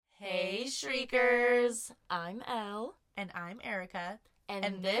Hey Shriekers! I'm Elle. And I'm Erica.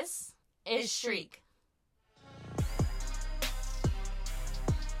 And this is Shriek.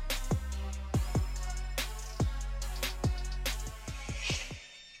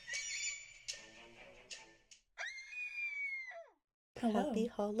 Hello.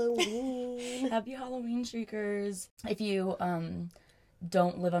 Happy Halloween. Happy Halloween, Shriekers. If you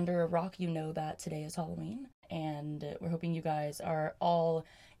don't live under a rock, you know that today is Halloween. And we're hoping you guys are all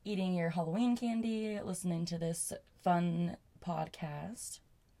eating your Halloween candy, listening to this fun podcast.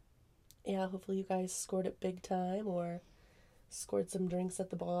 Yeah, hopefully you guys scored it big time or scored some drinks at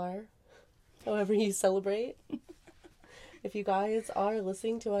the bar. However you celebrate. If you guys are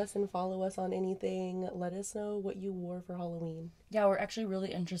listening to us and follow us on anything, let us know what you wore for Halloween. Yeah, we're actually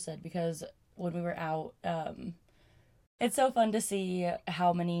really interested because when we were out, it's so fun to see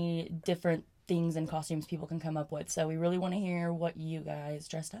how many different things and costumes people can come up with. So we really want to hear what you guys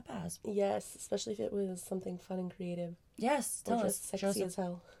dressed up as. Yes, especially if it was something fun and creative. Yes, tell us. Sexy as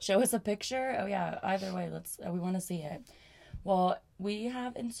hell. Show us a picture. Oh yeah, either way, we want to see it. Well, we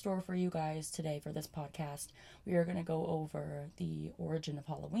have in store for you guys today for this podcast, we are going to go over the origin of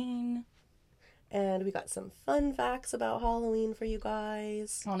Halloween. And we got some fun facts about Halloween for you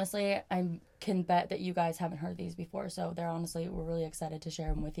guys. Honestly, I can bet that you guys haven't heard these before, so we're really excited to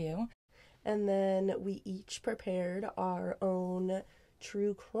share them with you. And then we each prepared our own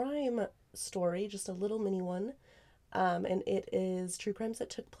true crime story, just a little mini one. And it is true crimes that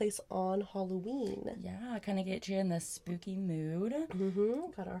took place on Halloween. Yeah, kind of get you in the spooky mood.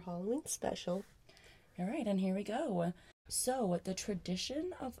 Got our Halloween special. All right, and here we go. So, the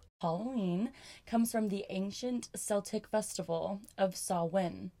tradition of Halloween comes from the ancient Celtic festival of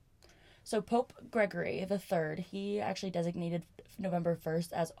Samhain. So, Pope Gregory III, he actually designated November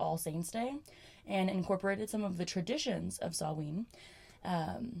 1st as All Saints' Day and incorporated some of the traditions of Samhain.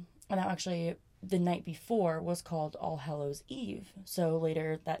 And that actually, the night before was called All Hallows' Eve. So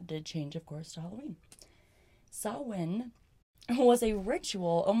later that did change, of course, to Halloween. Samhain was a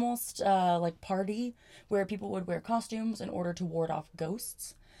ritual, almost like party, where people would wear costumes in order to ward off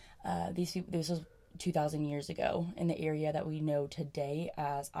ghosts. This was 2,000 years ago in the area that we know today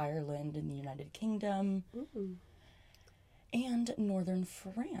as Ireland and the United Kingdom and northern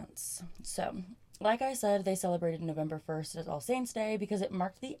France. So, like I said, they celebrated November 1st as All Saints' Day because it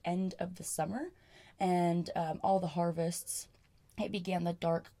marked the end of the summer and all the harvests. It began the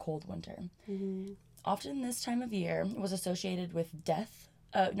dark, cold winter. Often this time of year was associated with death,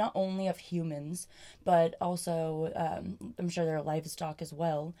 not only of humans, but also, I'm sure their livestock as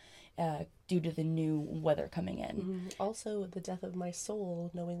well, due to the new weather coming in. Also, the death of my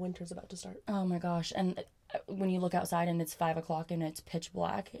soul, knowing winter's about to start. Oh my gosh. And when you look outside and it's 5 o'clock and it's pitch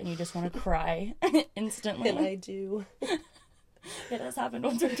black and you just want to cry instantly. And I do. It has happened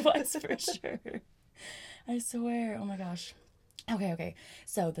once or twice for sure. I swear. Oh my gosh. Okay.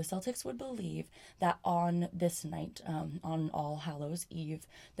 So the Celtics would believe that on this night, on All Hallows' Eve,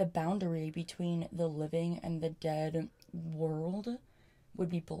 the boundary between the living and the dead world would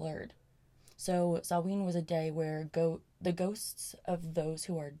be blurred. So Samhain was a day where the ghosts of those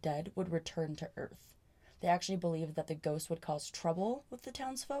who are dead would return to Earth. They actually believed that the ghost would cause trouble with the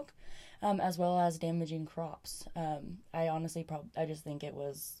townsfolk, as well as damaging crops. I honestly I just think it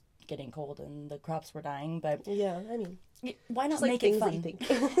was getting cold and the crops were dying, but yeah, I mean, why not make it fun?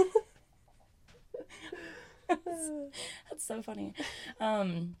 That's so funny.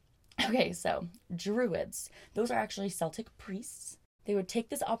 Okay, so druids. Those are actually Celtic priests. They would take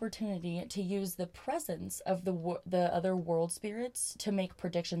this opportunity to use the presence of the other world spirits to make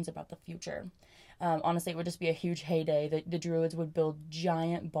predictions about the future. Honestly, it would just be a huge heyday. The druids would build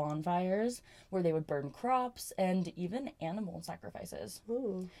giant bonfires where they would burn crops and even animal sacrifices.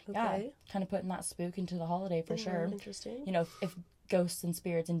 Ooh, okay. Yeah, kind of putting that spook into the holiday for sure. Interesting. You know, if ghosts and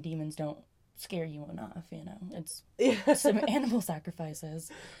spirits and demons don't scare you enough, it's some animal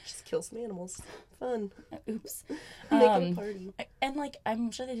sacrifices. Just kill some animals. Fun. Oops. Make it a party. And I'm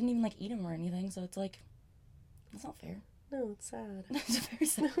sure they didn't even eat them or anything, so it's it's not fair. No, it's sad. It's very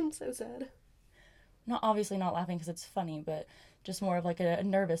sad. I'm so sad. Obviously not laughing because it's funny, but just more of a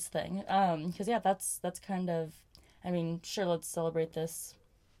nervous thing. Because that's kind of, sure, let's celebrate this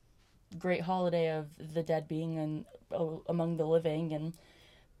great holiday of the dead being among the living, and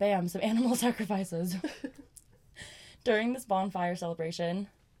bam, some animal sacrifices. During this bonfire celebration,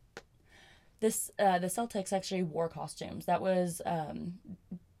 the Celtics actually wore costumes. That was,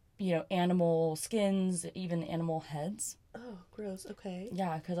 animal skins, even animal heads. Oh, gross. Okay.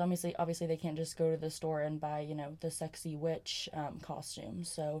 Yeah, because obviously they can't just go to the store and buy, the sexy witch costume.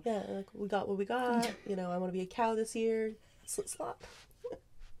 So yeah, we got what we got. I want to be a cow this year. Slip slop.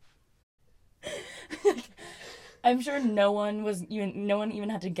 I'm sure no one even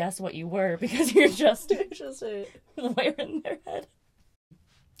had to guess what you were because you're just Just a... wearing their head.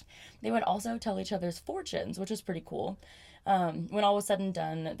 They would also tell each other's fortunes, which is pretty cool. When all was said and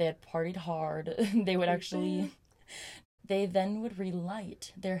done, they had partied hard. They then would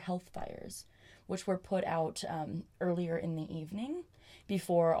relight their health fires, which were put out earlier in the evening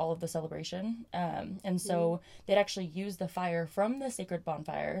before all of the celebration. And so they'd actually use the fire from the sacred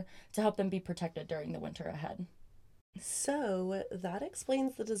bonfire to help them be protected during the winter ahead. So that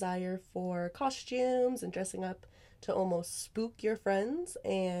explains the desire for costumes and dressing up to almost spook your friends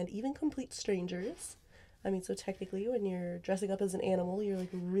and even complete strangers. I mean, so technically, when you're dressing up as an animal, you're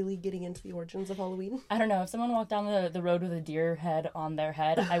like really getting into the origins of Halloween. I don't know. If someone walked down the road with a deer head on their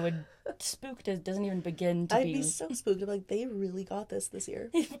head, I would... Spooked doesn't even begin to I'd be so spooked. I'm like, they really got this year.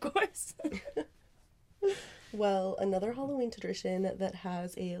 Of course. Well, another Halloween tradition that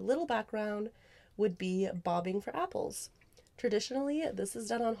has a little background would be bobbing for apples. Traditionally, this is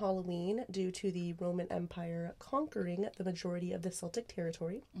done on Halloween due to the Roman Empire conquering the majority of the Celtic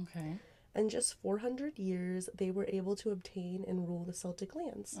territory. Okay. In just 400 years, they were able to obtain and rule the Celtic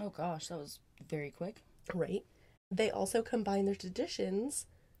lands. Oh gosh, that was very quick. Right. They also combine their traditions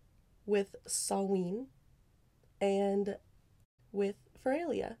with Samhain and with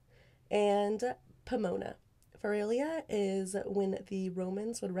Feralia and Pomona. Feralia is when the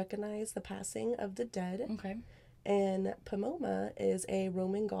Romans would recognize the passing of the dead. Okay. And Pomona is a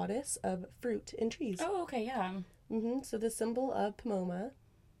Roman goddess of fruit and trees. Oh, okay, yeah. So the symbol of Pomona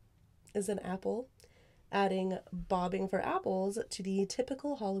is an apple, adding bobbing for apples to the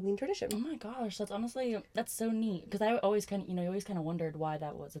typical Halloween tradition. Oh my gosh, that's so neat. Because I always kind of, you always kind of wondered why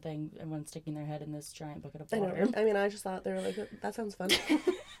that was a thing. Everyone sticking their head in this giant bucket of water. I know. I mean, I just thought they were like, that sounds fun.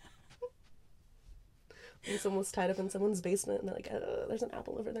 When someone was tied up in someone's basement and they're like, there's an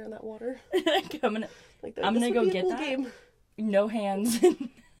apple over there in that water. I'm gonna go get that. Game. No hands.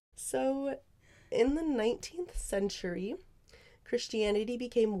 So, in the 19th century, Christianity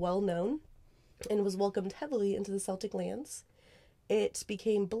became well known and was welcomed heavily into the Celtic lands. It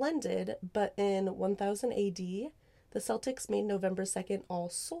became blended, but in 1000 AD, the Celtics made November 2nd All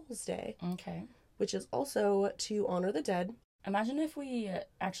Souls Day. Okay. Which is also to honor the dead. Imagine if we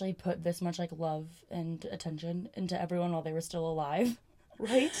actually put this much love and attention into everyone while they were still alive.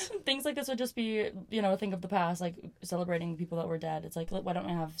 Right? Things like this would just be, a thing of the past, celebrating people that were dead. It's why don't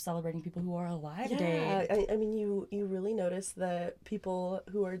we have celebrating people who are alive day? Yeah, I mean, you really notice that people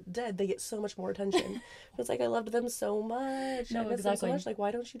who are dead, they get so much more attention. It's I loved them so much. No, I miss exactly. them so much.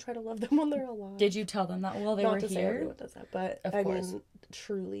 Why don't you try to love them when they're alive? Did you tell them that while they were here? Not to say everyone does that, but of course. Mean,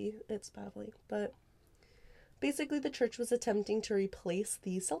 truly, it's baffling. But basically, the church was attempting to replace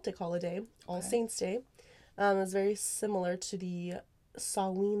the Celtic holiday, All Saints Day. It was very similar to the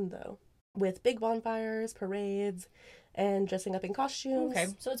Samhain, though, with big bonfires, parades, and dressing up in costumes. Okay,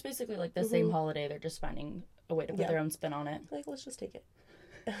 so it's basically the same holiday. They're just finding a way to put their own spin on it. Let's just take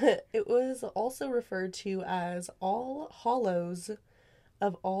it. It was also referred to as All Hallows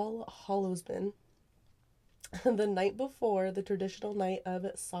of All Hallowsmen. The night before the traditional night of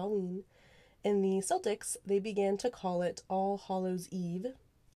Samhain, in the Celtics, they began to call it All Hallows Eve,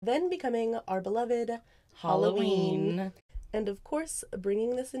 then becoming our beloved Halloween. And of course,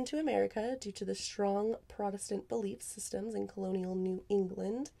 bringing this into America due to the strong Protestant belief systems in colonial New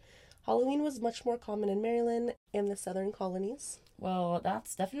England, Halloween was much more common in Maryland and the southern colonies. Well,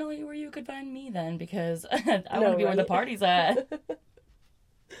 that's definitely where you could find me then, because I want to be where the party's at.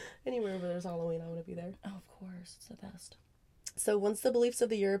 Anywhere where there's Halloween, I want to be there. Oh, of course. It's the best. So once the beliefs of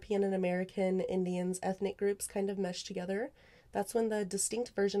the European and American Indians ethnic groups kind of meshed together, that's when the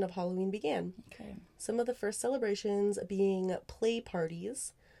distinct version of Halloween began. Okay. Some of the first celebrations being play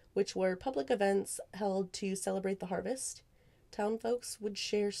parties, which were public events held to celebrate the harvest. Town folks would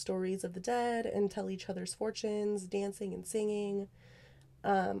share stories of the dead and tell each other's fortunes, dancing and singing.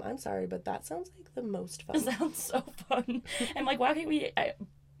 I'm sorry, but that sounds like the most fun. It sounds so fun. And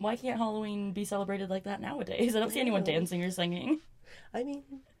why can't Halloween be celebrated like that nowadays? I don't see anyone dancing or singing. I mean,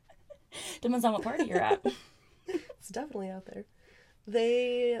 depends on what party you're at. It's definitely out there.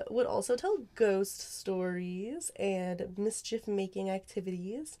 They would also tell ghost stories and mischief-making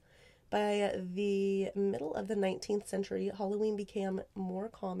activities. By the middle of the 19th century, Halloween became more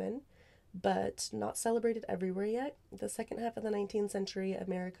common, but not celebrated everywhere yet. The second half of the 19th century,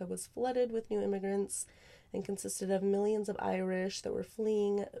 America was flooded with new immigrants and consisted of millions of Irish that were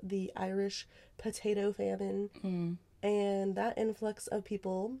fleeing the Irish potato famine. And that influx of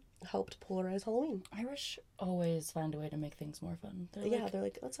people helped polarize Halloween. Irish always find a way to make things more fun. They're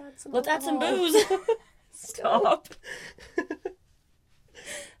like, let's add some booze. Stop.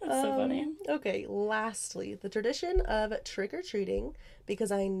 That's so funny. funny. Okay, lastly, the tradition of trick-or-treating,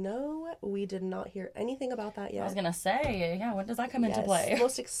 because I know we did not hear anything about that yet. I was gonna say, yeah, when does that come into Yes, play? the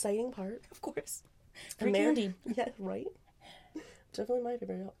most exciting part. Of course. Free candy. Yeah, right? Definitely my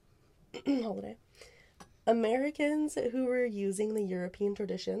favorite holiday. Americans who were using the European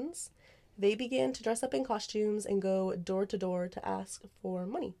traditions, they began to dress up in costumes and go door to door to ask for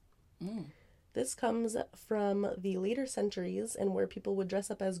money. This comes from the later centuries and where people would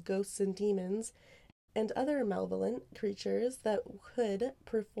dress up as ghosts and demons and other malevolent creatures that could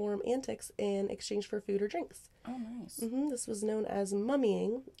perform antics in exchange for food or drinks. Oh, nice. This was known as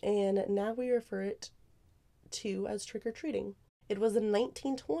mummying, and now we refer it to as trick-or-treating. It was the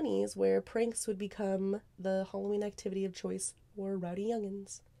 1920s where pranks would become the Halloween activity of choice for rowdy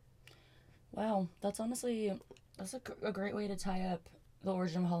youngins. Wow, that's a great way to tie up the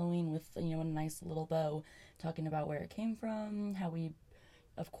origin of Halloween with, a nice little bow, talking about where it came from, how we,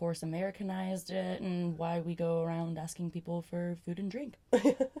 of course, Americanized it, and why we go around asking people for food and drink.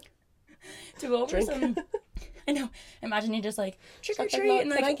 To go over some... I know. Imagine you just like, trick or treat, and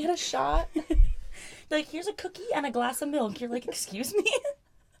like... Can I get a shot? Like, here's a cookie and a glass of milk. You're like, excuse me?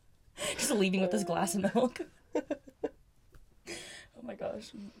 Just leaving with this glass of milk. Oh my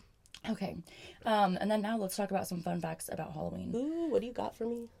gosh. Okay. And then now let's talk about some fun facts about Halloween. Ooh, what do you got for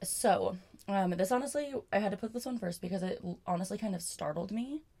me? So, this honestly, I had to put this one first because it honestly kind of startled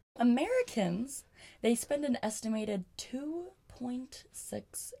me. Americans, they spend an estimated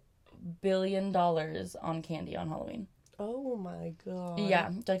 $2.6 billion on candy on Halloween. Oh my god.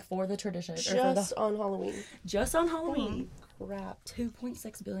 Yeah, like for the tradition. Just on Halloween. Just on Halloween. Holy crap.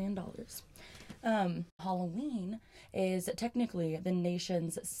 $2.6 billion. Halloween is technically the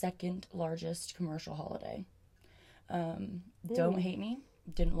nation's second largest commercial holiday. Don't hate me.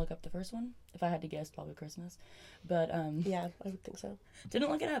 Didn't look up the first one. If I had to guess, probably Christmas. But yeah, I would think so.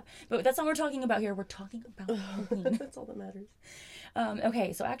 Didn't look it up. But that's not what we're talking about here. We're talking about Halloween. That's all that matters.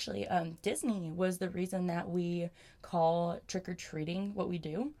 Okay, so actually, Disney was the reason that we call trick-or-treating what we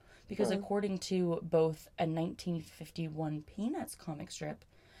do. Because according to both a 1951 Peanuts comic strip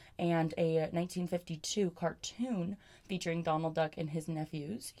and a 1952 cartoon featuring Donald Duck and his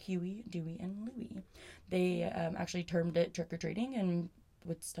nephews, Huey, Dewey, and Louie, they actually termed it trick-or-treating and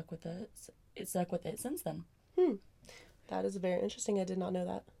stuck with it since then. That is very interesting. I did not know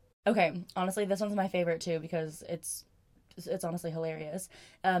that. Okay, honestly, this one's my favorite too because it's honestly hilarious.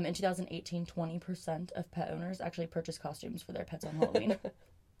 In 2018, 20% of pet owners actually purchased costumes for their pets on Halloween.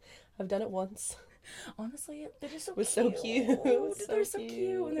 I've done it once. Honestly, they're just so It was cute. so cute. They're so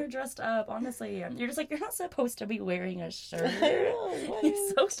cute when they're dressed up. Honestly, you're just like, you're not supposed to be wearing a shirt. I know, what?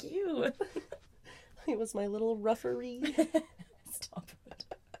 It's so cute. It was my little ruffery. Stop it.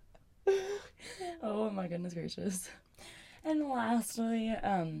 Oh my goodness gracious. And lastly,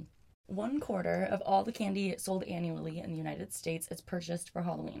 1/4 of all the candy sold annually in the United States is purchased for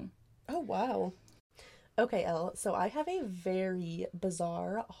Halloween. Oh, wow. Okay, Elle, so I have a very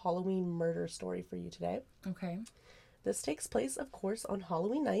bizarre Halloween murder story for you today. Okay. This takes place, of course, on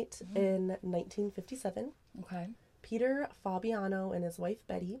Halloween night in 1957. Okay. Peter Fabiano and his wife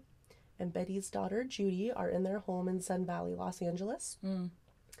Betty and Betty's daughter Judy are in their home in Sun Valley, Los Angeles.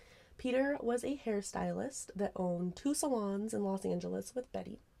 Peter was a hairstylist that owned 2 salons in Los Angeles with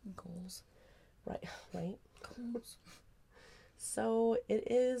Betty. Goals. Right. Goals. So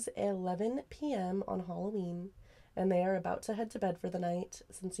it is 11 p.m. on Halloween, and they are about to head to bed for the night.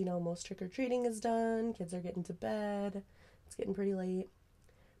 Since, most trick-or-treating is done, kids are getting to bed, it's getting pretty late.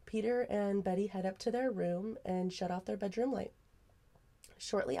 Peter and Betty head up to their room and shut off their bedroom light.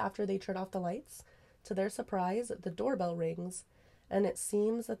 Shortly after they turn off the lights, to their surprise, the doorbell rings, and it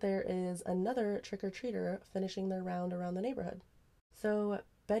seems that there is another trick-or-treater finishing their round around the neighborhood. So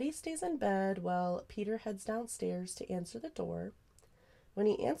Betty stays in bed while Peter heads downstairs to answer the door. When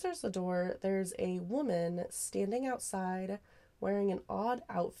he answers the door, there's a woman standing outside wearing an odd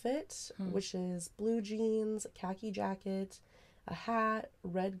outfit, which is blue jeans, khaki jacket, a hat,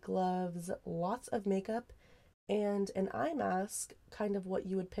 red gloves, lots of makeup, and an eye mask, kind of what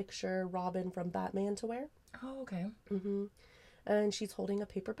you would picture Robin from Batman to wear. Oh, okay. And she's holding a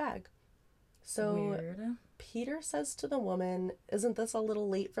paper bag. So Weird. Peter says to the woman, "Isn't this a little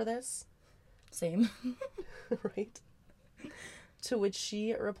late for this?" Same. Right? To which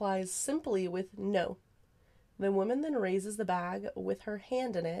she replies simply with no. The woman then raises the bag with her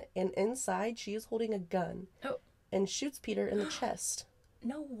hand in it, and inside she is holding a gun and shoots Peter in the chest.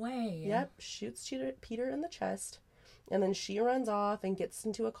 No way. Yep, shoots Peter in the chest, and then she runs off and gets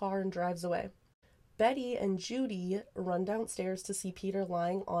into a car and drives away. Betty and Judy run downstairs to see Peter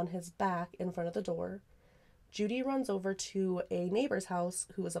lying on his back in front of the door. Judy runs over to a neighbor's house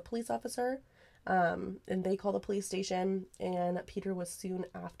who is a police officer, and they call the police station, and Peter was soon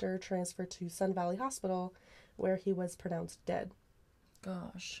after transferred to Sun Valley Hospital, where he was pronounced dead.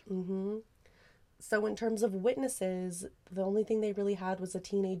 Gosh. So in terms of witnesses, the only thing they really had was a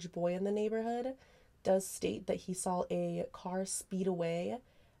teenage boy in the neighborhood does state that he saw a car speed away,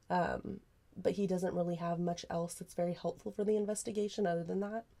 but he doesn't really have much else that's very helpful for the investigation other than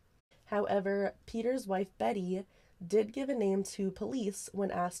that. However, Peter's wife Betty did give a name to police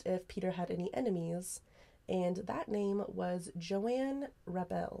when asked if Peter had any enemies, and that name was Joanne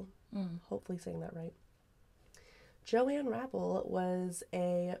Rabel. Hopefully saying that right. Joanne Rabel was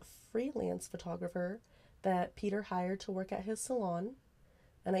a freelance photographer that Peter hired to work at his salon,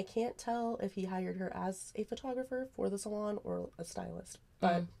 and I can't tell if he hired her as a photographer for the salon or a stylist,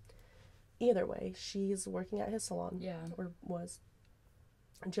 but either way, she's working at his salon. Yeah. Or was.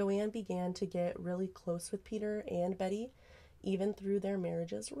 Joanne began to get really close with Peter and Betty, even through their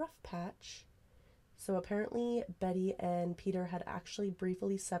marriage's rough patch. So apparently, Betty and Peter had actually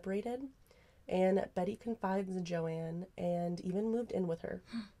briefly separated, and Betty confides in Joanne and even moved in with her.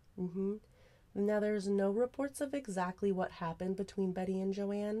 Now, there's no reports of exactly what happened between Betty and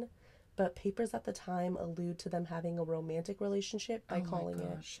Joanne, but papers at the time allude to them having a romantic relationship by calling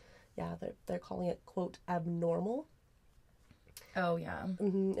it, they're calling it, quote, abnormal. Oh, yeah.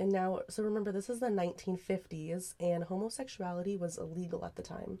 And now, so remember, this is the 1950s, and homosexuality was illegal at the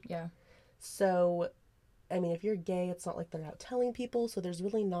time. Yeah. So, I mean, if you're gay, it's not like they're out telling people, so there's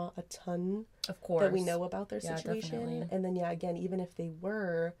really not a ton Of course. that we know about their situation. Definitely. And then, again, even if they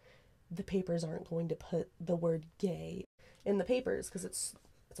were, the papers aren't going to put the word gay in the papers because it's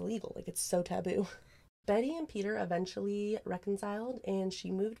illegal. Like, it's so taboo. Betty and Peter eventually reconciled, and she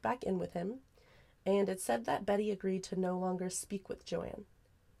moved back in with him. And it's said that Betty agreed to no longer speak with Joanne.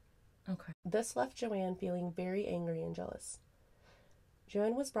 Okay. This left Joanne feeling very angry and jealous.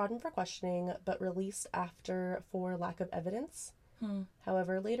 Joanne was brought in for questioning, but released after for lack of evidence.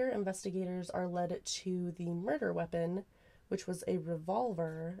 However, later investigators are led to the murder weapon, which was a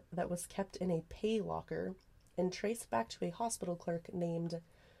revolver that was kept in a pay locker and traced back to a hospital clerk named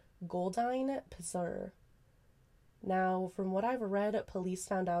Goldine Pizzer. Now, from what I've read, police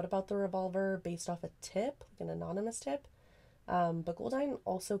found out about the revolver based off a tip, like an anonymous tip. But Goldine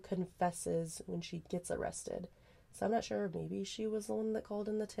also confesses when she gets arrested. So I'm not sure, maybe she was the one that called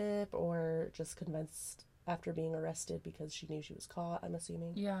in the tip or just convinced after being arrested because she knew she was caught, I'm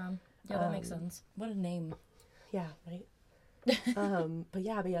assuming. Yeah, that makes sense. What a name. Yeah, right? But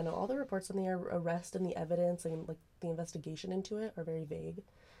no, all the reports on the arrest and the evidence and like the investigation into it are very vague.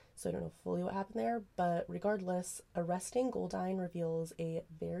 So I don't know fully what happened there, but regardless, arresting Goldine reveals a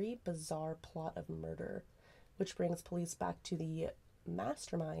very bizarre plot of murder, which brings police back to the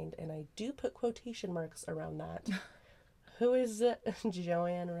mastermind, and I do put quotation marks around that. Who is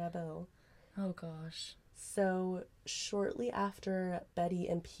Joanne Rabel? Oh gosh. So shortly after Betty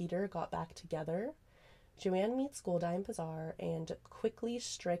and Peter got back together, Joanne meets Goldine Pizzer and quickly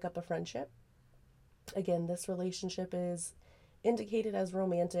strike up a friendship. Again, this relationship is indicated as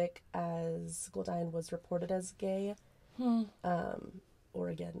romantic, as Goldine was reported as gay. Or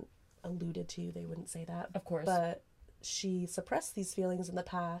again, alluded to, they wouldn't say that. Of course. But she suppressed these feelings in the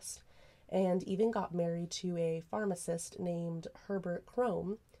past and even got married to a pharmacist named Herbert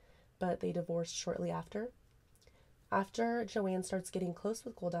Crome, but they divorced shortly after. After Joanne starts getting close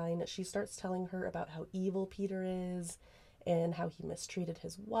with Goldine, she starts telling her about how evil Peter is and how he mistreated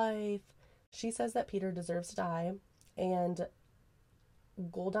his wife. She says that Peter deserves to die, and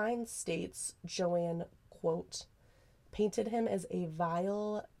Goldine states Joanne, quote, painted him as a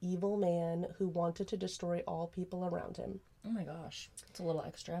vile, evil man who wanted to destroy all people around him. Oh my gosh. It's a little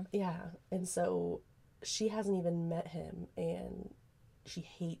extra. Yeah, and so she hasn't even met him, and she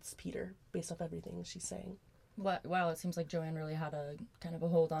hates Peter based off everything she's saying. Wow, it seems like Joanne really had a kind of a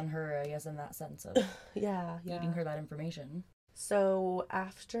hold on her, I guess, in that sense of feeding her that information. So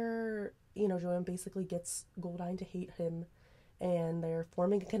after, Joanne basically gets Goldine to hate him, and they're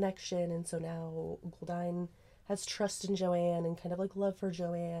forming a connection, and so now Goldine has trust in Joanne and kind of like love for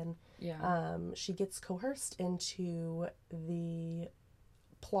Joanne. Yeah. She gets coerced into the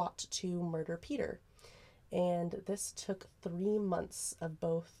plot to murder Peter. And this took 3 months of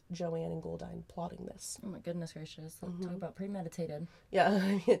both Joanne and Goldine plotting this. Oh my goodness gracious. Talk about premeditated.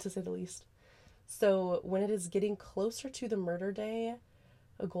 Yeah, to say the least. So when it is getting closer to the murder day,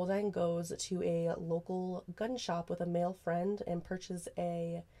 Goldine goes to a local gun shop with a male friend and purchases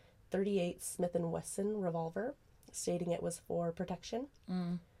a .38 Smith & Wesson revolver, stating it was for protection.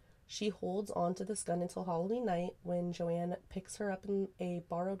 She holds onto this gun until Halloween night when Joanne picks her up in a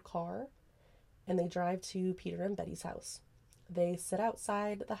borrowed car and they drive to Peter and Betty's house. They sit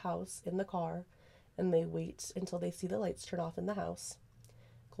outside the house in the car, and they wait until they see the lights turn off in the house.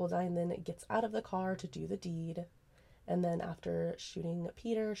 Goldine then gets out of the car to do the deed, and then after shooting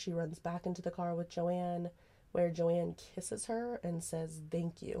Peter, she runs back into the car with Joanne, where Joanne kisses her and says,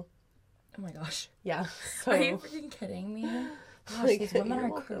 "Thank you." Oh my gosh. Yeah. So, Are you freaking kidding me? Gosh, like, these women you're are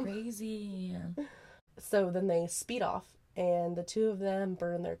welcome. crazy. So then they speed off, and the two of them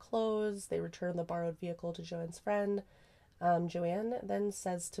burn their clothes. They return the borrowed vehicle to Joanne's friend. Joanne then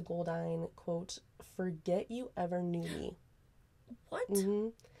says to Goldine, quote, "Forget you ever knew me." What?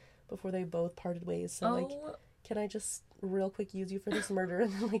 Before they both parted ways. So, like, can I just real quick use you for this murder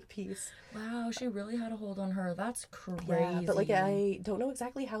and then, like, peace? Wow, she really had a hold on her. That's crazy. Yeah, but, like, I don't know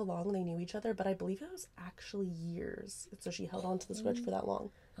exactly how long they knew each other, but I believe it was actually years. So she held on to this grudge for that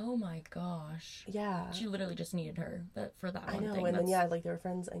long. Oh my gosh. Yeah. She literally just needed her for that one I know, thing. and then, yeah, like, they were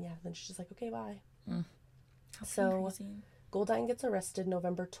friends, and yeah, then she's just like, okay, bye. How So, crazy. Goldine gets arrested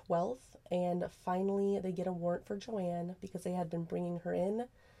November 12th, and finally they get a warrant for Joanne because they had been bringing her in,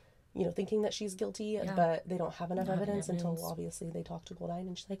 you know, thinking that she's guilty, but they don't have enough Not evidence until evidence. obviously they talk to Goldine,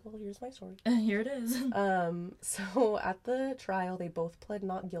 and she's like, well, here's my story. Here it is. So at the trial, they both pled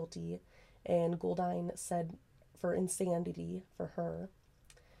not guilty, and Goldine said for insanity for her.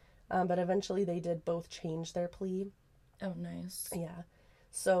 But eventually they did both change their plea. Oh, nice. Yeah.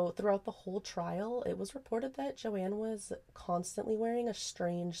 So throughout the whole trial, it was reported that Joanne was constantly wearing a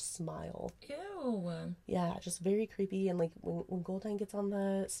strange smile. Ew. Yeah, just very creepy. And like when Goldine gets on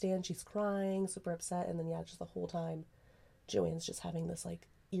the stand, she's crying, super upset. And then, yeah, just the whole time, Joanne's just having this like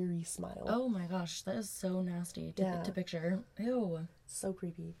eerie smile. Oh my gosh, that is so nasty to picture. Ew. So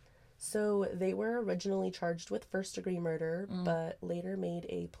creepy. So they were originally charged with first-degree murder, but later made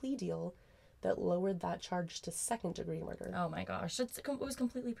a plea deal that lowered that charge to second-degree murder. Oh my gosh, it was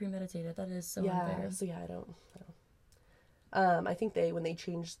completely premeditated. That is so unfair. So yeah, I don't. I think when they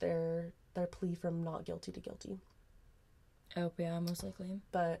changed their plea from not guilty to guilty. Oh yeah, most likely.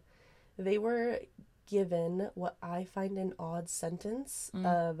 But they were given what I find an odd sentence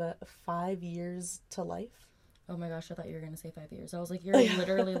of 5 years to life. Oh my gosh, I thought you were going to say 5 years. I was like, you're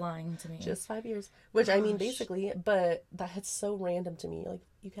literally lying to me. Just 5 years. Which, I mean, basically, but that's so random to me. Like,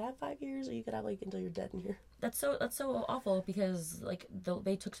 you could have 5 years, or you could have, like, until you're dead in here. That's so awful because, like,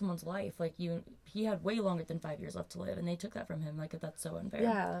 they took someone's life. Like, he had way longer than 5 years left to live, and they took that from him. Like, that's so unfair.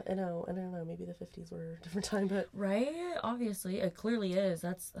 Yeah, I know. And I don't know, maybe the 50s were a different time, but... Right? Obviously. It clearly is.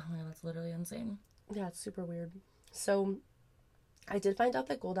 That's literally insane. Yeah, it's super weird. So... I did find out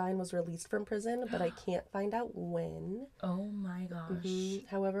that Goldine was released from prison, but I can't find out when. Oh my gosh.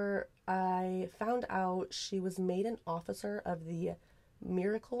 However, I found out she was made an officer of the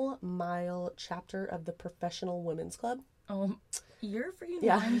Miracle Mile chapter of the Professional Women's Club. Oh, you're freaking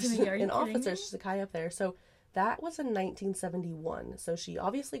lying to me. Are you an kidding officer. me? She's a guy up there. So that was in 1971. So she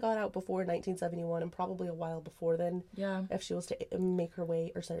obviously got out before 1971 and probably a while before then. Yeah. If she was to make her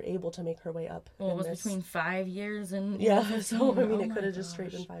way, able to make her way up. Well, it was between 5 years and... Yeah, 15. so I mean, Oh it my could have just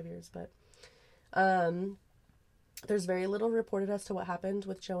straight been gosh. 5 years, but there's very little reported as to what happened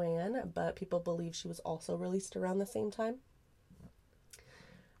with Joanne, but people believe she was also released around the same time.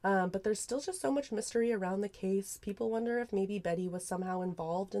 But there's still just so much mystery around the case. People wonder if maybe Betty was somehow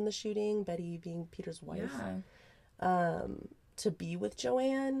involved in the shooting, Betty being Peter's wife, to be with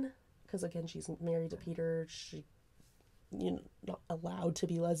Joanne, because again, she's married to Peter. She, not allowed to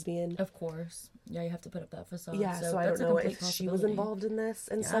be lesbian. Of course. Yeah, you have to put up that facade. Yeah, so I don't know if she was involved in this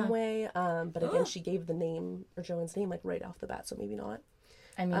in some way. But again, she gave the name, or Joanne's name, like right off the bat, so maybe not.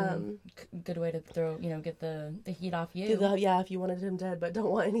 I mean, good way to throw, get the heat off you. Yeah, if you wanted him dead, but don't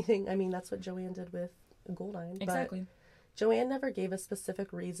want anything. I mean, that's what Joanne did with Goldine. Exactly. But Joanne never gave a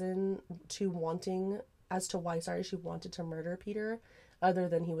specific reason to why she wanted to murder Peter, other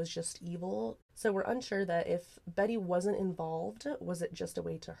than he was just evil. So we're unsure that if Betty wasn't involved, was it just a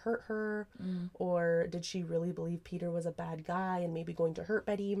way to hurt her? Or did she really believe Peter was a bad guy and maybe going to hurt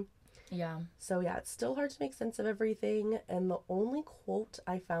Betty? Yeah. So yeah, it's still hard to make sense of everything. And the only quote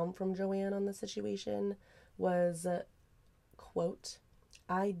I found from Joanne on the situation was, quote,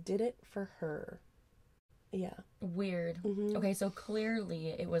 "I did it for her." Yeah. Weird. Okay, so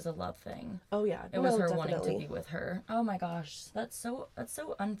clearly it was a love thing. Oh yeah. It was her wanting to be with her. Oh my gosh. That's so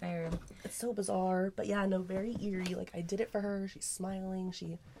unfair. It's so bizarre. But yeah, no, very eerie. Like, I did it for her. She's smiling.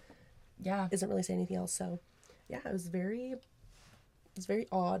 She isn't really saying anything else. So yeah, it was very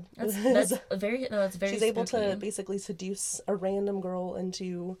odd. That's very She's able to spooky. basically seduce a random girl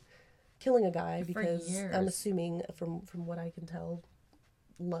into killing a guy because years. I'm assuming from what I can tell,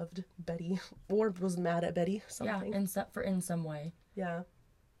 loved Betty or was mad at Betty. Something. Yeah, in some way. Yeah.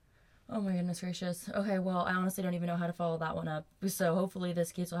 Oh my goodness gracious. Okay, well, I honestly don't even know how to follow that one up. So hopefully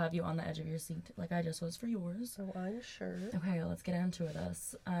this case will have you on the edge of your seat like I just was for yours. Oh, I'm sure. Okay, let's get into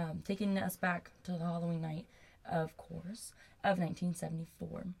this. Taking us back to the Halloween night, of course, of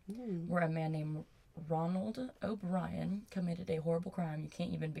 1974, where a man named Ronald O'Brien committed a horrible crime you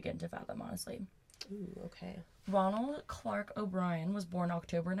can't even begin to fathom, honestly. Ooh, okay. Ronald Clark O'Brien was born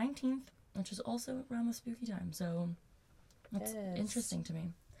October 19th, which is also around the spooky time, so that's interesting to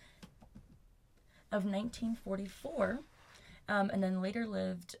me. Of 1944, and then later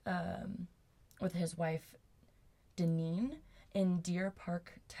lived with his wife, Deneen, in Deer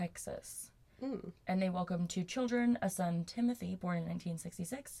Park, Texas. And they welcomed 2 children, a son, Timothy, born in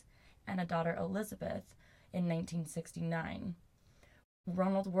 1966, and a daughter, Elizabeth, in 1969.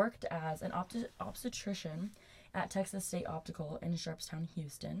 Ronald worked as an obstetrician at Texas State Optical in Sharpstown,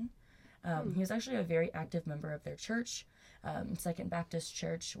 Houston. He was actually a very active member of their church, Second Baptist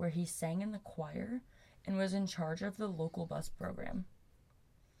Church, where he sang in the choir and was in charge of the local bus program.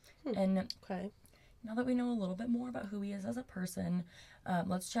 And now that we know a little bit more about who he is as a person,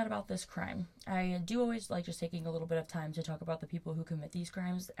 let's chat about this crime. I do always like just taking a little bit of time to talk about the people who commit these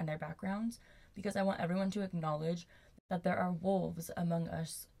crimes and their backgrounds, because I want everyone to acknowledge that there are wolves among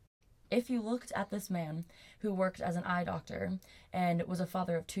us. If you looked at this man who worked as an eye doctor and was a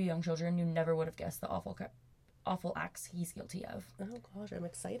father of 2 young children, you never would have guessed the awful acts he's guilty of. Oh gosh, I'm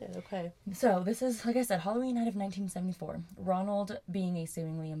excited. Okay. So this is, like I said, Halloween night of 1974. Ronald, being a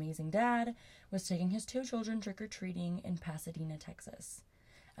seemingly amazing dad, was taking his 2 children trick-or-treating in Pasadena, Texas.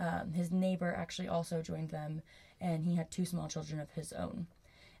 His neighbor actually also joined them, and he had 2 small children of his own.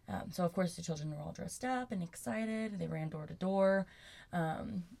 So of course the children were all dressed up and excited. They ran door to door,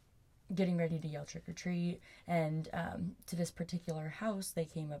 getting ready to yell trick or treat, and to this particular house they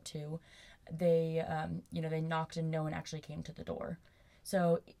came up to, they knocked and no one actually came to the door.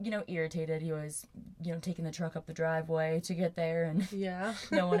 So, irritated, he was, taking the truck up the driveway to get there, and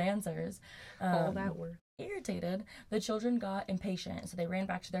no one answers. All that work. Irritated, the children got impatient, so they ran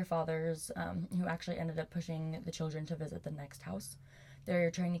back to their fathers, who actually ended up pushing the children to visit the next house.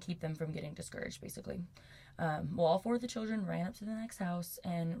 They're trying to keep them from getting discouraged, basically. Well, all 4 of the children ran up to the next house,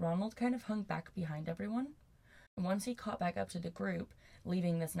 and Ronald kind of hung back behind everyone. And once he caught back up to the group,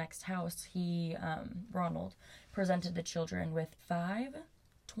 leaving this next house, Ronald, presented the children with 5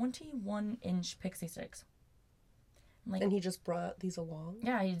 21-inch pixie sticks. And he just brought these along?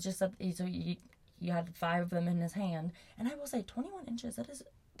 Yeah, he just said, he had 5 of them in his hand. And I will say, 21 inches,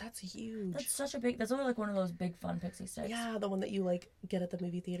 that's huge. That's only like one of those big fun pixie sticks. Yeah, the one that you like get at the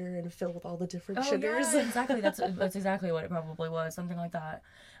movie theater and fill with all the different sugars. Yeah, exactly. That's exactly what it probably was, something like that.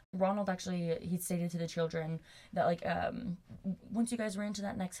 Ronald actually, he stated to the children that once you guys ran to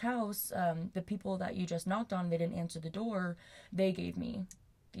that next house, the people that you just knocked on, they didn't answer the door, they gave me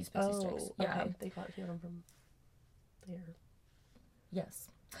these pixie sticks. Yeah. Okay. They got them from there. Yes.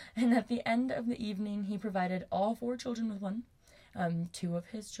 And at the end of the evening, he provided all 4 children with one. 2 of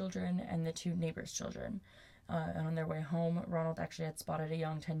his children and the 2 neighbors' children. And on their way home, Ronald actually had spotted a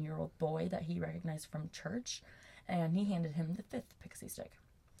young 10-year-old boy that he recognized from church, and he handed him the 5th pixie stick.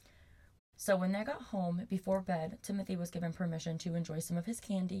 So when they got home, before bed, Timothy was given permission to enjoy some of his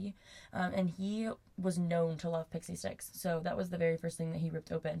candy, and he was known to love pixie sticks, so that was the very first thing that he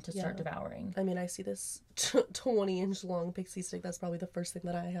ripped open to start devouring. I mean, I see this 20-inch long pixie stick. That's probably the first thing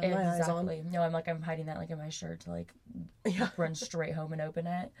that I have my eyes on. No, I'm hiding that in my shirt to run straight home and open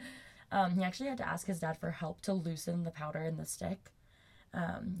it. He actually had to ask his dad for help to loosen the powder in the stick.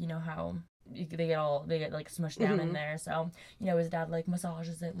 You know how they get smushed down in there. So, his dad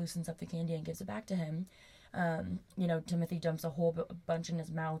massages it, loosens up the candy, and gives it back to him. Timothy dumps a whole bunch in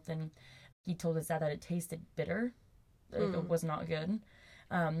his mouth, and he told his dad that it tasted bitter. It was not good.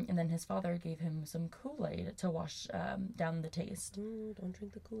 And then his father gave him some Kool-Aid to wash down the taste. Don't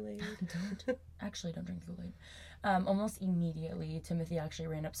drink the Kool-Aid. Don't drink the Kool-Aid. Almost immediately, Timothy actually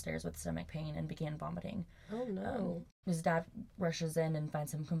ran upstairs with stomach pain and began vomiting. Oh, no. His dad rushes in and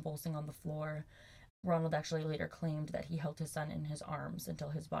finds him convulsing on the floor. Ronald actually later claimed that he held his son in his arms until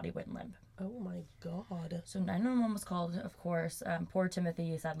his body went limp. Oh, my God. So 911 was called, of course. Poor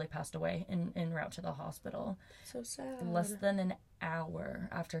Timothy sadly passed away en route to the hospital. So sad. Less than an hour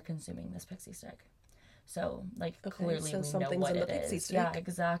after consuming this pixie stick. So, clearly we know what it is. Stick. Yeah,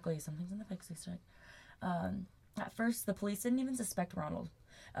 exactly. Something's in the pixie stick. At first, the police didn't even suspect Ronald.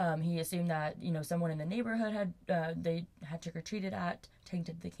 He assumed that, someone in the neighborhood they had trick-or-treated at,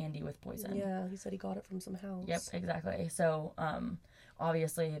 tainted the candy with poison. Yeah, he said he got it from some house. Yep, exactly. So,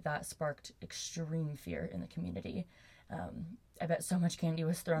 obviously, that sparked extreme fear in the community. I bet so much candy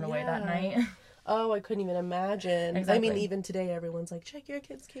was thrown away that Yeah. night. Oh, I couldn't even imagine. Exactly. I mean, even today, everyone's like, check your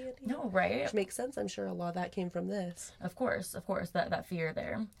kids' candy. No, right? Which makes sense. I'm sure a lot of that came from this. Of course, that fear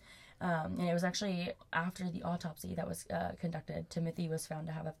there. And it was actually after the autopsy that was conducted, Timothy was found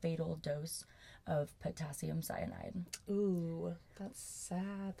to have a fatal dose of potassium cyanide. Ooh, that's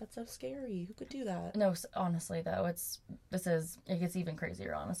sad. That's so scary. Who could do that? No, honestly though, it gets even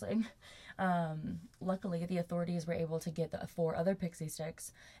crazier, honestly. Luckily, the authorities were able to get the 4 other pixie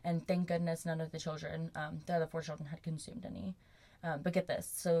sticks, and thank goodness none of the children, the other 4 children, had consumed any. But get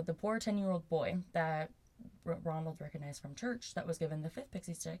this, so the poor 10-year-old boy that Ronald recognized from church that was given the 5th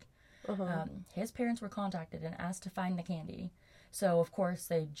pixie stick, his parents were contacted and asked to find the candy. So, of course,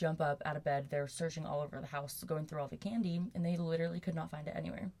 they jump up out of bed. They're searching all over the house, going through all the candy, and they literally could not find it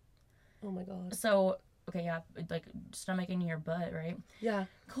anywhere. Oh my god. So, okay, yeah, like, stomach in your butt, right? Yeah.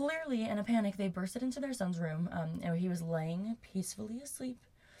 Clearly, in a panic, they bursted into their son's room, and he was laying peacefully asleep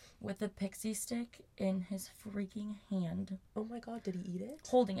with the pixie stick in his freaking hand. Oh my god, did he eat it?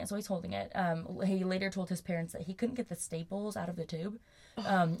 Holding it, so he's holding it. He later told his parents that he couldn't get the staples out of the tube,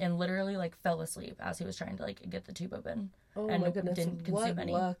 and literally, like, fell asleep as he was trying to, like, get the tube open. Oh and my goodness, didn't consume what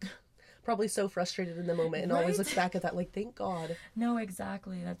any. luck. Probably so frustrated in the moment and always Right? looks back at that like, thank God. No,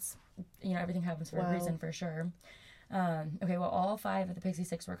 exactly. That's, everything happens for a Wow. reason, for sure. Okay, well, all 5 of the pixie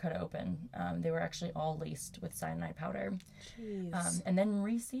sticks were cut open. They were actually all laced with cyanide powder, Jeez. and then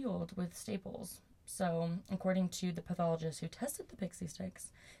resealed with staples. So, according to the pathologist who tested the pixie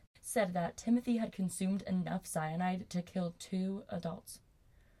sticks, said that Timothy had consumed enough cyanide to kill 2 adults.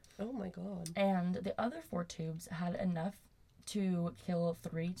 Oh my god. And the other 4 tubes had enough to kill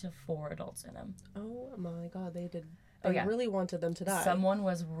 3 to 4 adults in them. Oh my god, they did. Oh, They yeah. really wanted them to die. Someone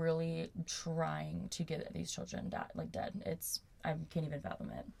was really trying to get these children dead. I can't even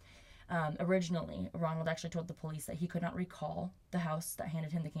fathom it. Originally, Ronald actually told the police that he could not recall the house that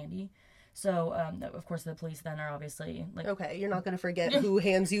handed him the candy. So, of course, the police then are obviously like, Okay, you're not going to forget who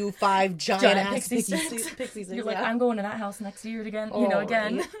hands you 5 giant-ass pixie pixie sticks. sticks. You're like, yeah. I'm going to that house next year again,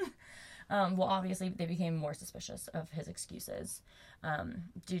 again. Well, obviously, they became more suspicious of his excuses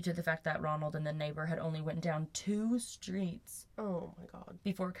due to the fact that Ronald and the neighbor had only went down 2 streets Oh my god.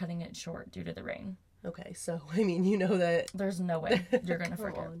 before cutting it short due to the rain. Okay, so, I mean, you know that... There's no way you're going to Come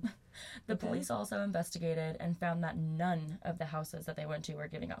forget. on. The Okay. police also investigated and found that none of the houses that they went to were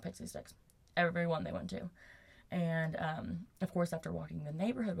giving out pixie sticks. Every one they went to. And, of course, after walking the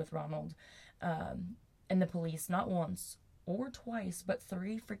neighborhood with Ronald, and the police, not once or twice, but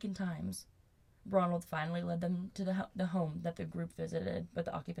 3 freaking times, Ronald finally led them to the home that the group visited, but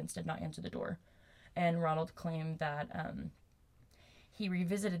the occupants did not answer the door. And Ronald claimed that he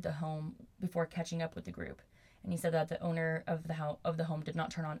revisited the home before catching up with the group. And he said that the owner of the home did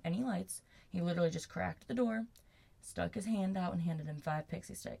not turn on any lights. He literally just cracked the door, stuck his hand out, and handed him 5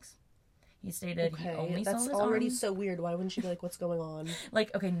 pixie sticks. He stated he Okay, only saw that's his already arm. so weird. Why wouldn't you be like, what's going on?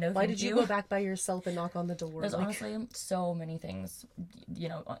 Like, okay, no Why thank did you go back by yourself and knock on the door? There's Like, honestly so many things,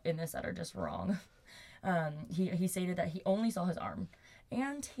 in this that are just wrong. He stated that he only saw his arm,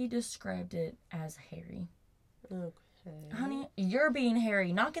 and he described it as hairy. okay. Honey, you're being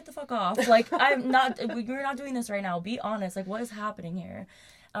hairy. Not get the fuck off. Like, I'm not. We're not doing this right now. Be honest. Like, what is happening here?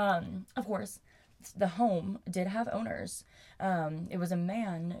 Of course, the home did have owners. It was a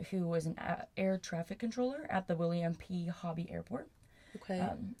man who was an air traffic controller at the William P. Hobby Airport. Okay.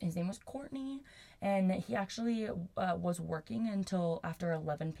 His name was Courtney, and he actually was working until after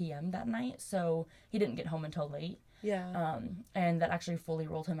 11 p.m. that night, so he didn't get home until late. Yeah. And that actually fully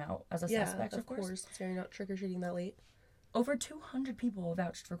ruled him out as a Yeah, suspect, of of course. course. So you're not trick-or-treating that late. Over 200 people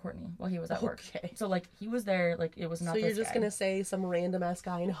vouched for Courtney while he was at work. Okay. So, like, he was there, like, it was not So you're this just guy. gonna say some random-ass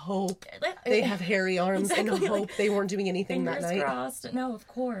guy and hope Like, they have hairy arms Exactly, and hope like, they weren't doing anything that fingers night. crossed. No, of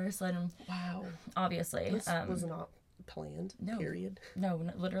course. And Wow. obviously. This was not planned, no. period. No,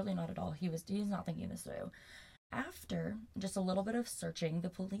 literally not at all. He's not thinking this through. After just a little bit of searching, the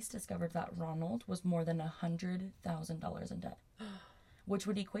police discovered that Ronald was more than $100,000 in debt, which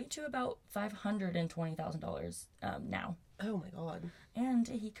would equate to about $520,000 now. Oh my god. And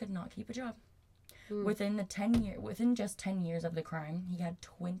he could not keep a job. Within just 10 years of the crime, he had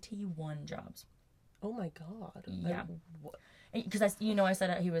 21 jobs. Oh my god. Yeah. Because I said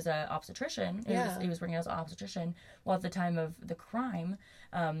that he was an obstetrician. Yeah. He was working as an obstetrician. Well, at the time of the crime,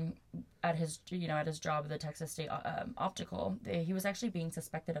 at his job at the Texas State Optical, he was actually being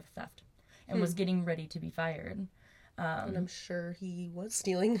suspected of theft, and was getting ready to be fired. And I'm sure he was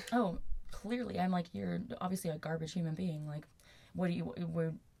stealing. Oh, clearly, I'm like, you're obviously a garbage human being. Like,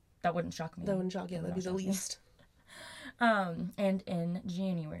 that wouldn't shock me. That wouldn't shock. Yeah, that'd be the not shock me. least. And in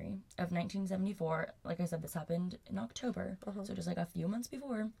January of 1974, like I said, this happened in October, so just like a few months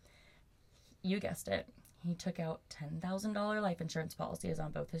before, you guessed it, he took out $10,000 life insurance policies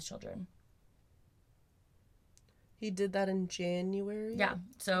on both his children. He did that in January? Yeah,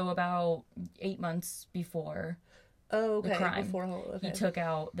 so about 8 months before the crime. He took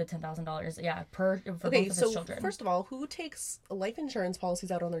out the $10,000, yeah, for both of his children. First of all, who takes life insurance policies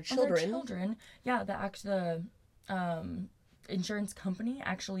out on their children? Yeah, the insurance company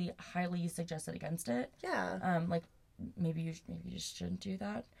actually highly suggested against it. Yeah. Like maybe you just shouldn't do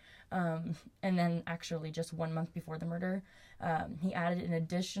that. And then actually just 1 month before the murder, he added an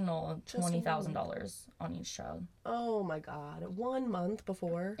additional $20,000 on each child. Oh my God. 1 month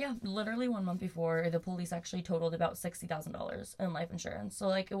before? Yeah, literally 1 month before, the police actually totaled about $60,000 in life insurance. So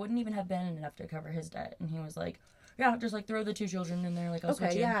like it wouldn't even have been enough to cover his debt. And he was like, yeah, just like throw the 2 children in there, like I'll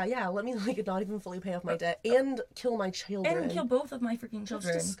switch in. Yeah. Let me like not even fully pay off my debt and kill my children. And kill both of my freaking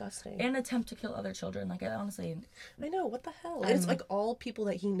children. That's disgusting. And attempt to kill other children. Like I know, what the hell? And it's like all people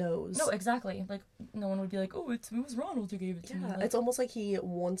that he knows. No, exactly. Like no one would be like, oh, it was Ronald who gave it to me. Like, it's almost like he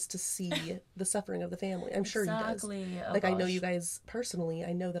wants to see the suffering of the family. I'm sure he does. Oh, like, gosh. I know you guys personally.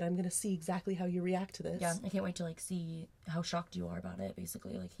 I know that I'm going to see exactly how you react to this. Yeah, I can't wait to like see how shocked you are about it,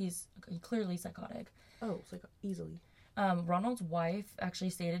 basically. Like he's clearly psychotic. Oh, it's like easily. Ronald's wife actually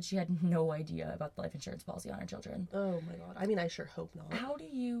stated she had no idea about the life insurance policy on her children. Oh my God. I mean, I sure hope not. How do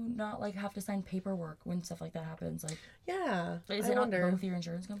you not like have to sign paperwork when stuff like that happens? Like, yeah, is it not both your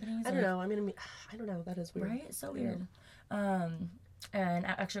insurance companies? I don't know. I mean, I don't know. That is weird. Right? So weird. And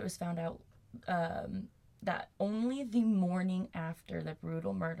actually, it was found out that only the morning after the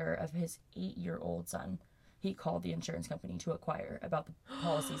brutal murder of his 8-year-old son, he called the insurance company to inquire about the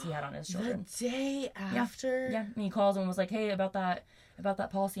policies he had on his children. The day after? Yeah. And he called and was like, hey, about that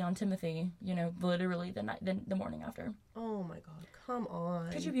policy on Timothy, literally the morning after. Oh my God, come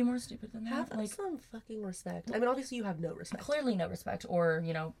on. Could you be more stupid than that? Have like some fucking respect. I mean, obviously you have no respect. Clearly no respect or,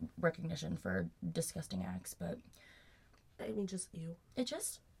 recognition for disgusting acts, but... I mean, just ew.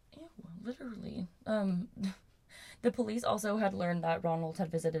 Literally. The police also had learned that Ronald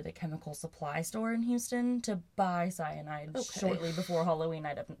had visited a chemical supply store in Houston to buy cyanide shortly before Halloween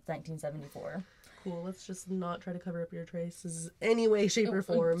night of 1974. Cool, let's just not try to cover up your traces any way, shape, or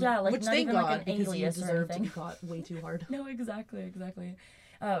form. Yeah, like which not they even got like an because alias you or deserve anything. to be caught way too hard. No, exactly.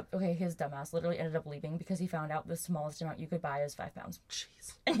 Okay, his dumbass literally ended up leaving because he found out the smallest amount you could buy is 5 pounds.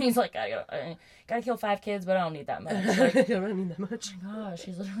 Jeez. And he's like, I gotta kill 5 kids, but I don't need that much. Like, I don't need that much. Oh my gosh,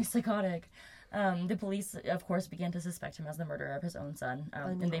 he's literally psychotic. The police, of course, began to suspect him as the murderer of his own son. I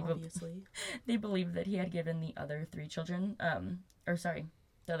mean, and obviously. They believed that he had given the other 3 children,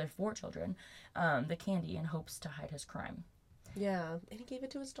 the other 4 children, the candy in hopes to hide his crime. Yeah, and he gave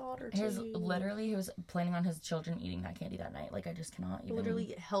it to his daughter, too. Literally, he was planning on his children eating that candy that night. Like, I just cannot even...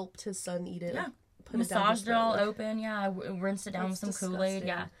 Literally helped his son eat it. Yeah. Put Massaged it all open, yeah. Rinsed it down with some disgusting. Kool-Aid,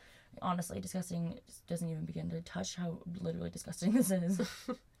 yeah. Honestly, disgusting. Just doesn't even begin to touch how literally disgusting this is.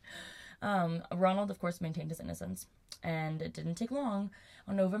 Ronald, of course, maintained his innocence, and it didn't take long.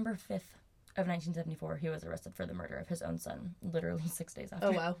 On November 5th of 1974, he was arrested for the murder of his own son, literally 6 days after.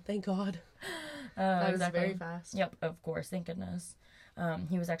 Oh, wow. Thank God. That was very fast. Yep, of course. Thank goodness.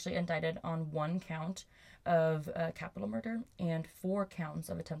 He was actually indicted on 1 count of capital murder and 4 counts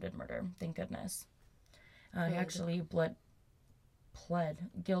of attempted murder. Thank goodness. He actually pled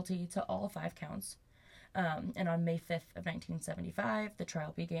guilty to all 5 counts. And on May 5th of 1975, the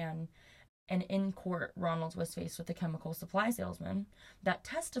trial began. And in court, Ronald was faced with a chemical supply salesman that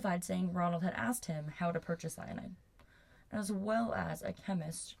testified saying Ronald had asked him how to purchase cyanide, as well as a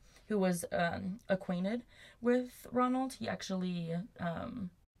chemist who was acquainted with Ronald. He actually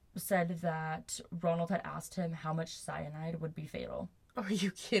said that Ronald had asked him how much cyanide would be fatal. Are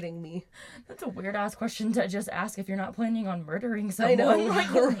you kidding me? That's a weird-ass question to just ask if you're not planning on murdering someone. I know,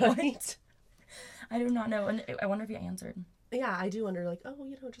 like, right? I do not know, and I wonder if he answered. Yeah, I do wonder, like,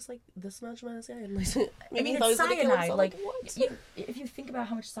 just like this much amount of cyanide. I mean, it's cyanide. Like, what? If you think about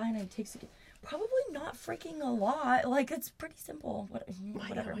how much cyanide it takes, probably not freaking a lot. Like, it's pretty simple.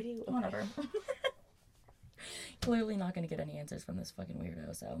 Whatever. Whatever. Clearly not going to get any answers from this fucking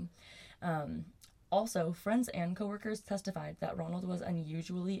weirdo. So, also, friends and coworkers testified that Ronald was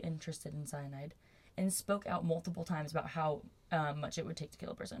unusually interested in cyanide and spoke out multiple times about how much it would take to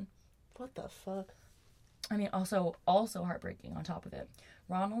kill a person. What the fuck? I mean, also heartbreaking on top of it.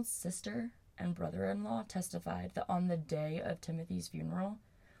 Ronald's sister and brother-in-law testified that on the day of Timothy's funeral,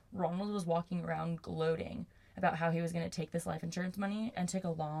 Ronald was walking around gloating about how he was going to take this life insurance money and take a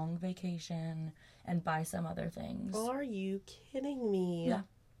long vacation and buy some other things. Are you kidding me? Yeah.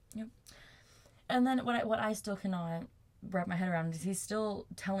 Yep. And then what I still cannot wrap my head around is he's still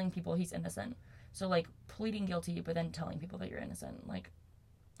telling people he's innocent. So, like, pleading guilty, but then telling people that you're innocent. Like,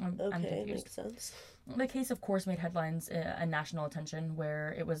 I'm confused. Makes sense. The case, of course, made headlines and national attention,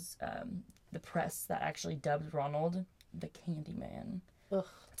 where it was the press that actually dubbed Ronald the Candyman. Ugh.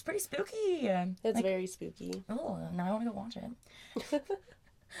 It's pretty spooky. It's like, very spooky. Oh, now I want to go watch it.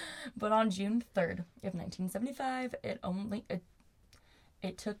 But on June 3rd of 1975,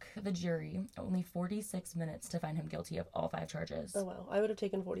 it took the jury only 46 minutes to find him guilty of all 5 charges. Oh, wow. I would have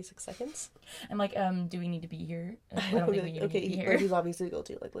taken 46 seconds. I'm like, do we need to be here? I don't think we need to be here. He's obviously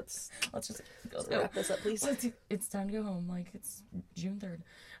guilty. Like, let's just go. Wrap this up, please. It's time to go home. Like, it's June 3rd.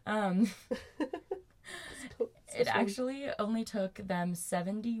 It actually only took them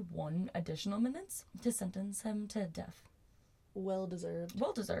 71 additional minutes to sentence him to death. Well deserved.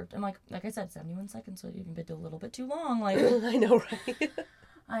 Well deserved. And like I said, 71 seconds, so it even been a little bit too long. Like, I know, right?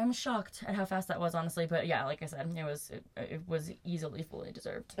 I'm shocked at how fast that was, honestly. But yeah, like I said, it was easily fully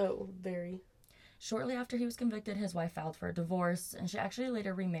deserved. Oh, very. Shortly after he was convicted, his wife filed for a divorce, and she actually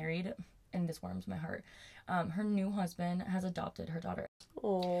later remarried, and this warms my heart. Her new husband has adopted her daughter.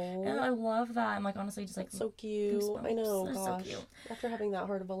 Oh, and I love that. I'm like, honestly, just like, that's so cute. I know, They're gosh. so cute. After having that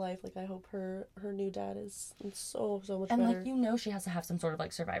hard of a life, like, I hope her new dad is so much and better. like, you know, she has to have some sort of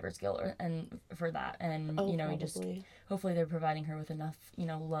like survivor's guilt and for that, and you know, probably. Hopefully they're providing her with enough, you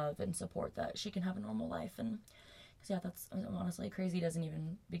know, love and support that she can have a normal life. And because yeah, that's honestly crazy. Doesn't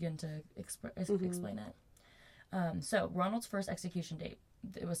even begin to explain it. So Ronald's first execution date,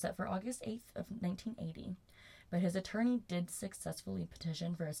 it was set for August 8th of 1980, but his attorney did successfully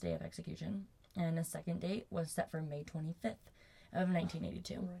petition for a stay of execution, and his second date was set for May 25th of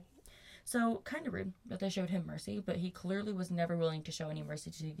 1982. Right. So, kind of rude that they showed him mercy, but he clearly was never willing to show any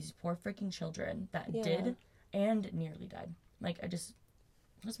mercy to these poor freaking children that did and nearly died. Like, it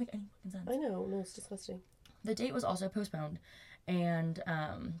doesn't make any fucking sense. I know. No, it's disgusting. The date was also postponed, and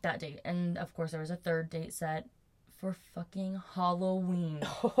that date. And, of course, there was a third date set for fucking Halloween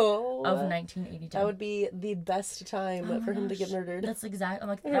of 1982. That would be the best time for him to get murdered. That's exactly,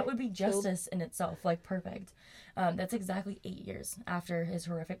 like, that would be justice in itself. Like, perfect. That's exactly 8 years after his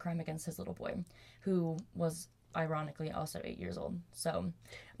horrific crime against his little boy, who was, ironically, also 8 years old. So,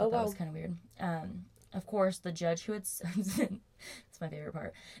 that was kind of weird. Of course, the judge who had... It's my favorite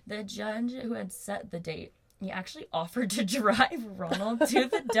part. The judge who had set the date, he actually offered to drive Ronald to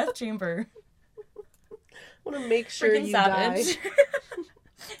the death chamber. I want to make sure you die.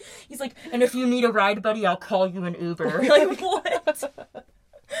 He's like, and if you need a ride, buddy, I'll call you an Uber. Like, what?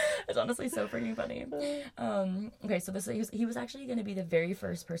 It's honestly so freaking funny. Okay, so he was actually going to be the very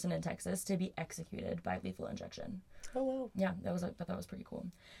first person in Texas to be executed by lethal injection. Oh, wow. Yeah, that was pretty cool.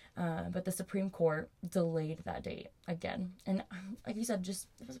 But the Supreme Court delayed that date again. And like you said, it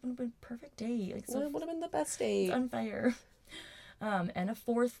would have been a perfect day. Like, so it would have been the best day. It's unfair. And a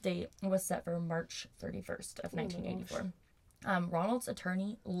fourth date was set for March 31st of 1984. Ronald's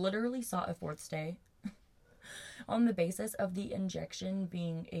attorney literally sought a fourth stay on the basis of the injection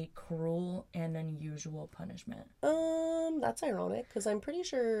being a cruel and unusual punishment. That's ironic, because I'm pretty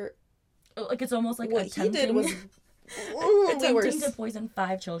sure... Like, it's almost like what attempting... he did was... attempting to poison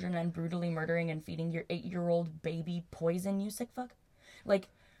 5 children and brutally murdering and feeding your 8-year-old baby poison, you sick fuck. Like...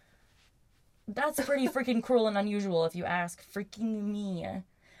 That's pretty freaking cruel and unusual, if you ask freaking me.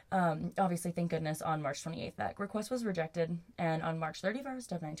 Obviously, thank goodness, on March 28th, that request was rejected, and on March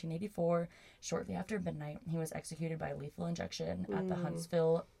 31st of 1984, shortly after midnight, he was executed by lethal injection at the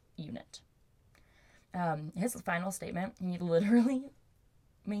Huntsville unit. His final statement, he literally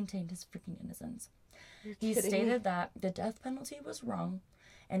maintained his freaking innocence. He stated that the death penalty was wrong,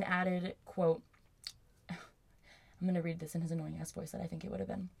 and added, quote, I'm going to read this in his annoying-ass voice that I think it would have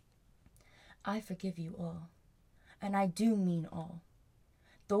been. I forgive you all, and I do mean all.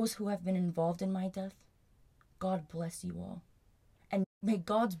 Those who have been involved in my death, God bless you all, and may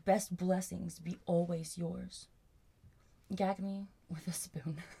God's best blessings be always yours. Gag me with a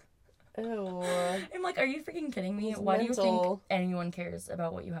spoon. Ew. I'm like, are you freaking kidding me? He's Why mental. do you think anyone cares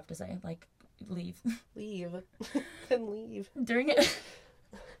about what you have to say? Like, leave. Leave. And leave.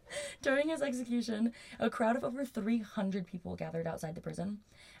 During his execution, a crowd of over 300 people gathered outside the prison,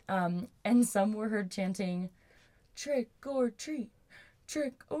 and some were heard chanting, "Trick or treat,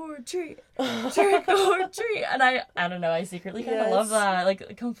 trick or treat, trick or treat." And I don't know, I secretly kind of love that.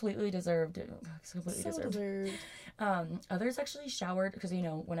 Like, completely deserved. Completely deserved. Others actually showered, because, you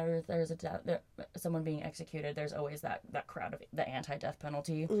know, whenever there's someone being executed, there's always that crowd of the anti-death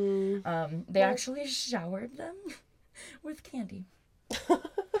penalty. They actually showered them with candy.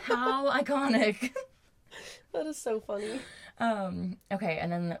 How iconic. That is so funny. Okay,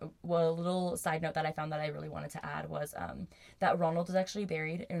 and then a little side note that I found that I really wanted to add was that Ronald is actually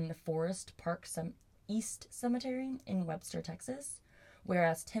buried in the Forest Park East Cemetery in Webster, Texas,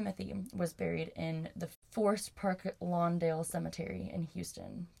 whereas Timothy was buried in the Forest Park Lawndale Cemetery in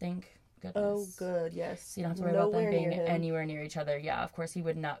Houston. Thank goodness. Oh, good, yes. So you don't have to worry about them being anywhere near each other. Yeah, of course, he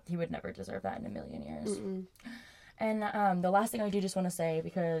would never deserve that in a million years. Mm-mm. And the last thing I do just want to say,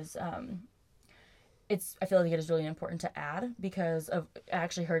 because I feel like it is really important to add, because I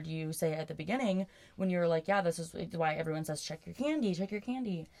actually heard you say at the beginning when you were like, yeah, this is why everyone says check your candy.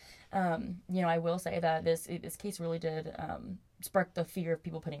 I will say that this case really did spark the fear of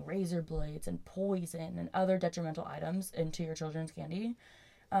people putting razor blades and poison and other detrimental items into your children's candy.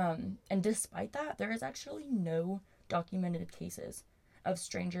 And despite that, there is actually no documented cases of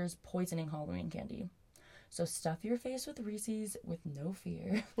strangers poisoning Halloween candy. So stuff your face with Reese's with no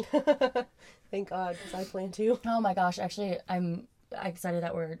fear. Thank God, because I plan to. Oh my gosh, actually, I'm excited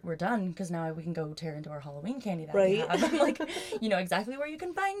that we're done, because now we can go tear into our Halloween candy that we have. I'm like, you know exactly where you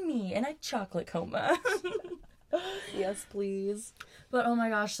can find me in a chocolate coma. Yes, please. But oh my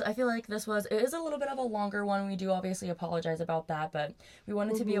gosh, I feel like it is a little bit of a longer one. We do obviously apologize about that, but we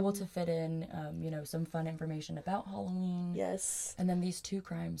wanted to be able to fit in, some fun information about Halloween. Yes. And then these 2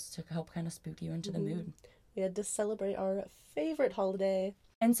 crimes to help kind of spook you into the mood. We had to celebrate our favorite holiday.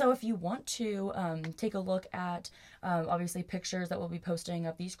 And so if you want to take a look at, obviously, pictures that we'll be posting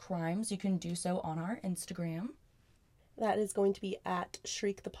of these crimes, you can do so on our Instagram. That is going to be at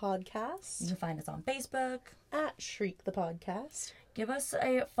Shriek the Podcast. You can find us on Facebook. At Shriek the Podcast. Give us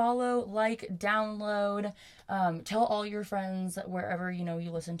a follow, like, download. Tell all your friends wherever, you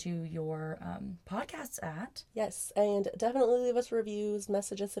listen to your podcasts at. Yes, and definitely leave us reviews.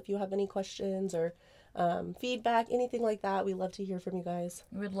 Message us if you have any questions or feedback, anything like that. We love to hear from you guys.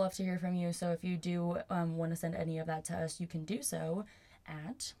 We would love to hear from you. So if you do want to send any of that to us, you can do so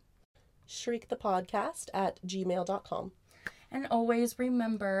at shriekthepodcast@gmail.com. And always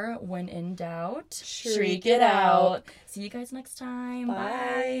remember, when in doubt, shriek it out. See you guys next time. Bye.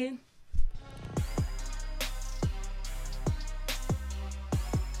 Bye.